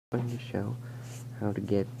going to show how to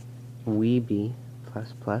get WeBe++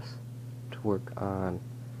 to work on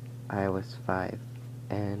iOS 5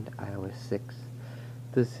 and iOS 6.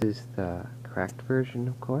 This is the correct version,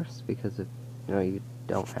 of course, because if you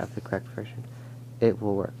don't have the correct version, it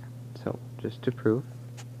will work. So, just to prove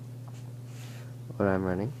what I'm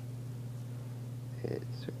running,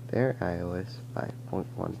 it's right there, iOS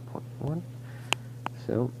 5.1.1.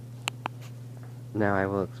 So, now I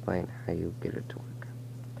will explain how you get it to work.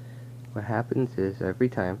 What happens is every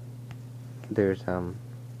time there's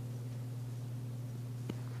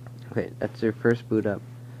okay, that's your first boot up,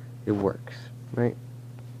 it works, right?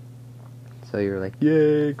 So you're like,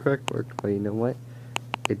 yay, correct worked. But you know what?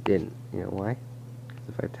 It didn't. You know why? Because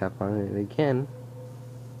if I tap on it again,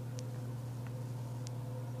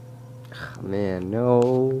 oh, man,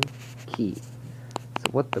 no key.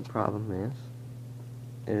 So what the problem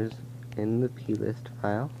is in the plist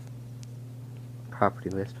file, property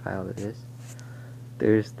list file that is,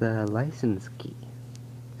 there's the license key,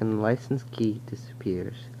 and the license key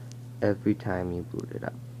disappears every time you boot it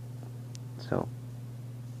up. So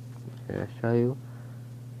I'm going to show you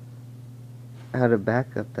how to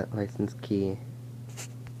back up that license key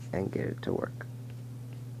and get it to work.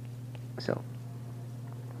 So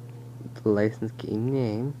the license key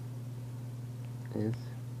name is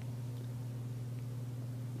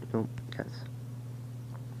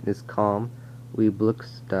calm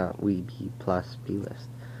weblooks.webe plus plist.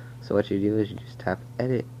 So what you do is you just tap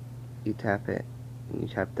edit, you tap it, and you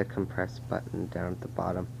tap the compress button down at the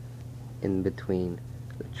bottom in between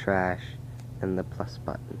the trash and the plus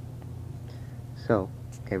button. So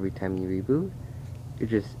every time you reboot, you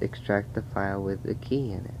just extract the file with the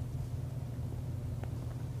key in it.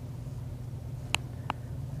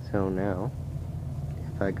 So now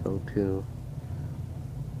if I go to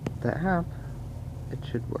the app, it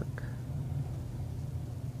should work.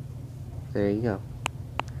 There you go.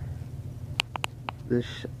 This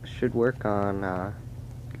should work on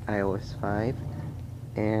iOS 5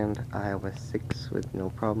 and iOS 6 with no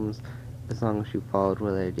problems, as long as you followed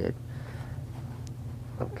what I did.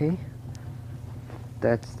 Okay,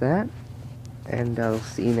 that's that, and I'll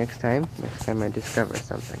see you next time I discover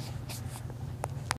something.